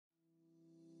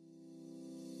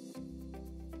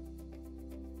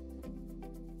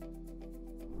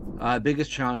Biggest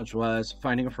challenge was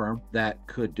finding a firm that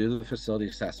could do the facility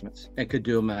assessments and could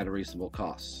do them at a reasonable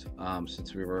cost.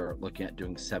 Since we were looking at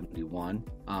doing 71,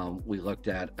 we looked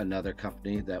at another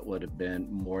company that would have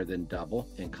been more than double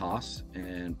in costs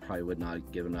and probably would not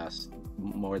have given us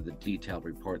more of the detailed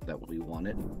report that we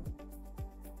wanted.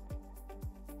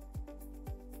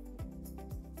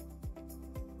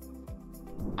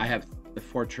 I have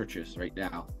 4 churches right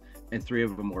now, and 3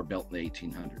 of them were built in the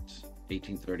 1800s.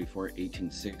 1834,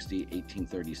 1860,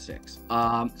 1836.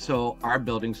 So our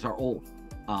buildings are old,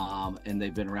 and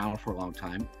they've been around for a long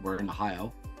time. We're in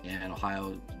Ohio, and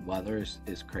Ohio weather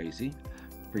is crazy,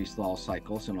 freeze-thaw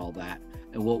cycles and all that.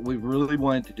 And what we really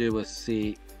wanted to do was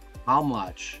see how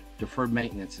much deferred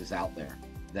maintenance is out there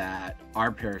that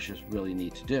our parishes really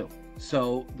need to do.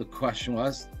 So the question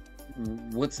was,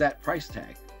 what's that price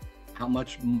tag? How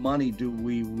much money do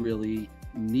we really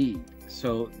need?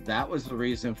 So that was the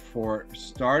reason for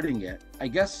starting it. I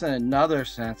guess in another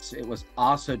sense, it was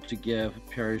also to give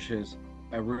parishes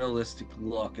a realistic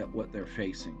look at what they're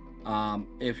facing.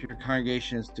 If your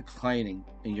congregation is declining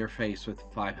and you're faced with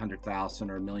 $500,000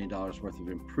 or $1 million worth of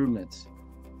improvements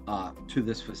to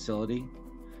this facility,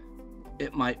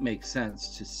 it might make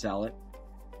sense to sell it,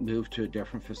 move to a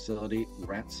different facility,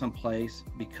 rent someplace,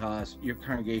 because your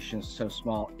congregation is so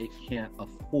small it can't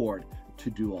afford to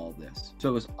do all this. So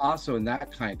it was also in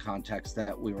that kind of context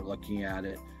that we were looking at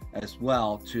it as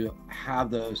well, to have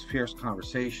those fierce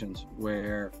conversations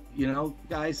where, you know,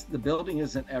 guys, the building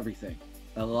isn't everything.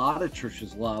 A lot of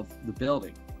churches love the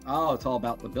building. Oh, it's all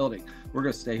about the building. We're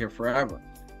going to stay here forever.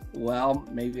 Well,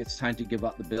 maybe it's time to give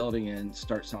up the building and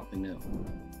start something new.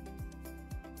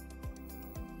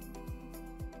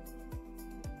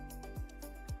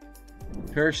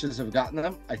 Parishes have gotten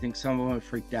them. I think some of them have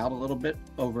freaked out a little bit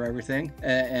over everything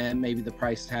and maybe the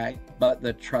price tag, but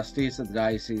the trustees of the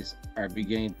diocese are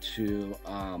beginning to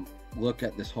look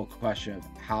at this whole question of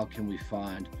how can we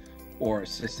fund or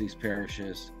assist these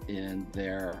parishes in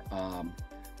their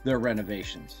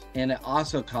renovations. And it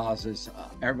also causes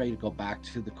everybody to go back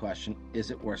to the question,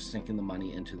 is it worth sinking the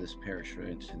money into this parish or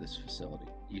into this facility?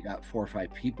 You got 4 or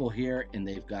 5 people here and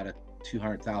they've got a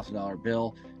 $200,000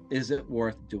 bill. Is it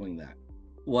worth doing that?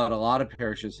 What a lot of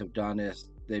parishes have done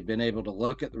is they've been able to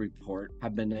look at the report,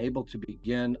 have been able to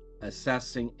begin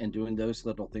assessing and doing those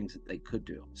little things that they could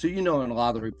do. So, you know, in a lot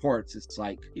of the reports, it's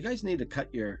like, you guys need to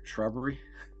cut your shrubbery.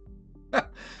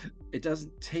 It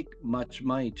doesn't take much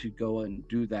money to go and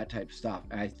do that type of stuff.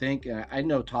 And I think, I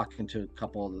know talking to a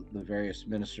couple of the various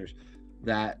ministers,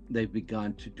 that they've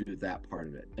begun to do that part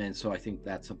of it. And so I think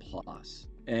that's a plus.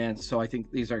 And so I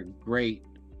think these are great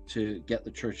to get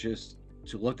the churches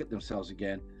to look at themselves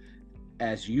again.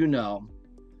 As you know,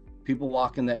 people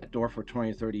walk in that door for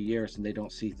 20 or 30 years and they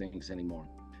don't see things anymore.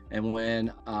 And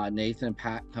when Nathan and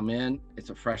Pat come in, it's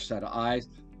a fresh set of eyes.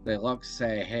 They look,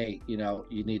 say, hey, you know,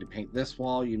 you need to paint this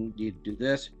wall, you need to do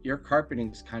this. Your carpeting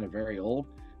is kind of very old.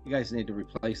 You guys need to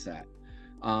replace that.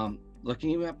 Looking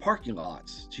even at parking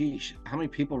lots. Geez, how many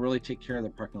people really take care of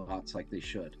their parking lots like they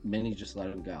should? Many just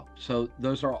let them go. So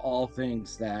those are all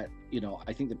things that, you know,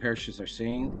 I think the parishes are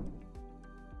seeing.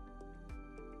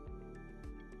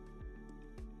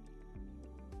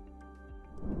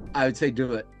 I would say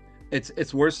do it.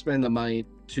 It's worth spending the money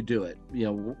to do it. You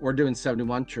know, we're doing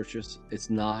 71 churches. It's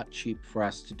not cheap for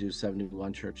us to do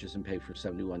 71 churches and pay for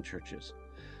 71 churches.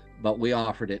 But we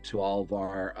offered it to all of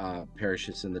our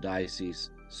parishes in the diocese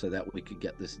so that we could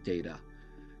get this data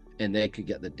and they could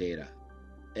get the data.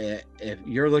 If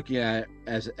you're looking at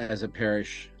it as a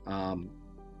parish and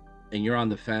you're on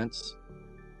the fence,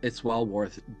 it's well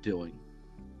worth doing.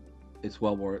 It's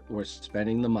well worth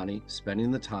spending the money,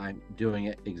 spending the time, doing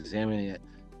it, examining it,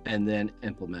 and then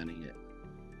implementing it.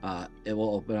 It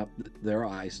will open up their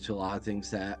eyes to a lot of things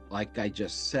that, like I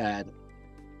just said,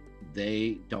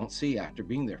 they don't see after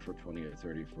being there for 20 or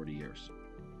 30 or 40 years.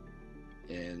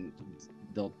 And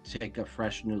they'll take a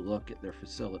fresh new look at their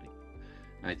facility.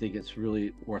 I think it's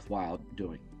really worthwhile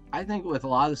doing. I think with a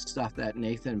lot of the stuff that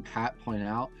Nathan and Pat point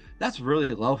out, that's really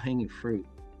low-hanging fruit.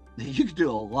 You can do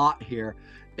a lot here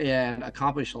and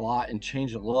accomplish a lot and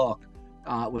change the look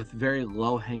with very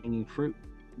low-hanging fruit.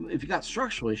 If you got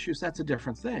structural issues, that's a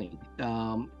different thing.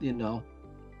 You know,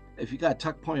 if you got a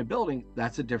tuck-pointed building,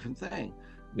 that's a different thing.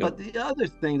 Yep. But the other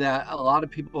thing that a lot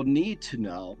of people need to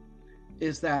know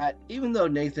is that even though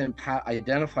Nathan and Pat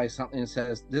identify something and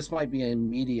says this might be an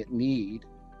immediate need,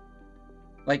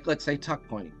 like let's say tuck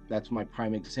pointing, that's my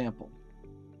prime example.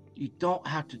 You don't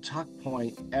have to tuck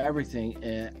point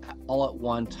everything all at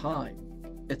one time.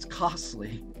 It's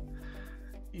costly.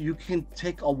 You can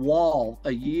take a wall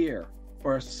a year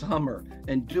or a summer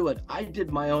and do it. I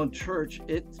did my own church.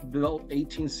 It's built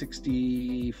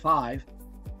 1865,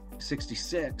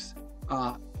 66.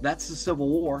 That's the Civil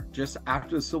War, just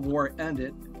after the Civil War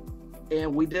ended.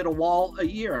 And we did a wall a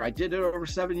year. I did it over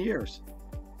 7 years.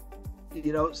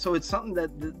 You know, so it's something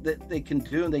that they can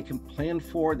do and they can plan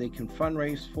for, they can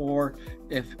fundraise for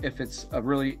if it's a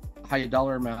really high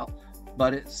dollar amount,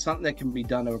 but it's something that can be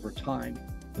done over time.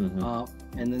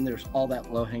 And then there's all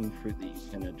that low-hanging fruit that you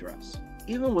can address.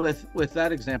 Even with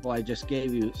that example I just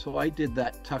gave you, so I did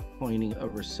that tuck pointing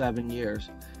over 7 years.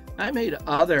 I made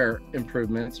other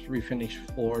improvements, refinished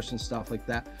floors and stuff like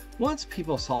that. Once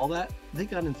people saw that, they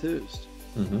got enthused.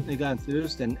 They got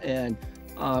enthused and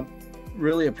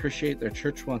really appreciate their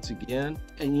church once again.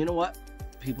 And you know what?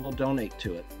 People donate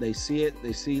to it. They see it.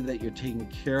 They see that you're taking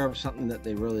care of something that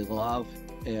they really love,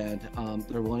 and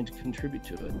they're willing to contribute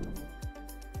to it.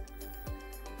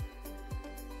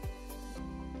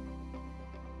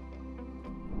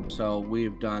 So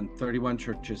we've done 31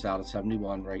 churches out of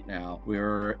 71 right now.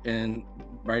 We're in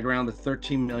right around the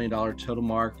 $13 million total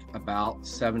mark, about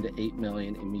 7 to 8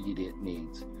 million immediate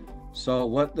needs. So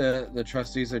what the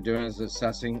trustees are doing is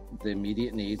assessing the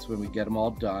immediate needs. When we get them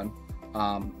all done,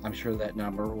 I'm sure that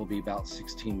number will be about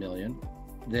 16 million.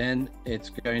 Then it's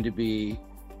going to be,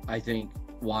 I think,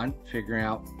 one, figuring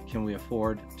out, can we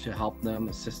afford to help them,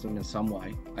 assist them in some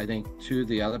way? I think two,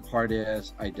 the other part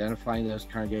is identifying those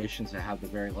congregations that have the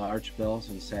very large bills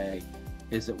and say,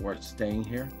 is it worth staying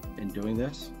here and doing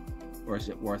this? Or is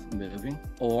it worth moving?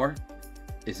 Or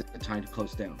is it the time to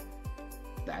close down?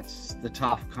 That's the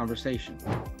tough conversation.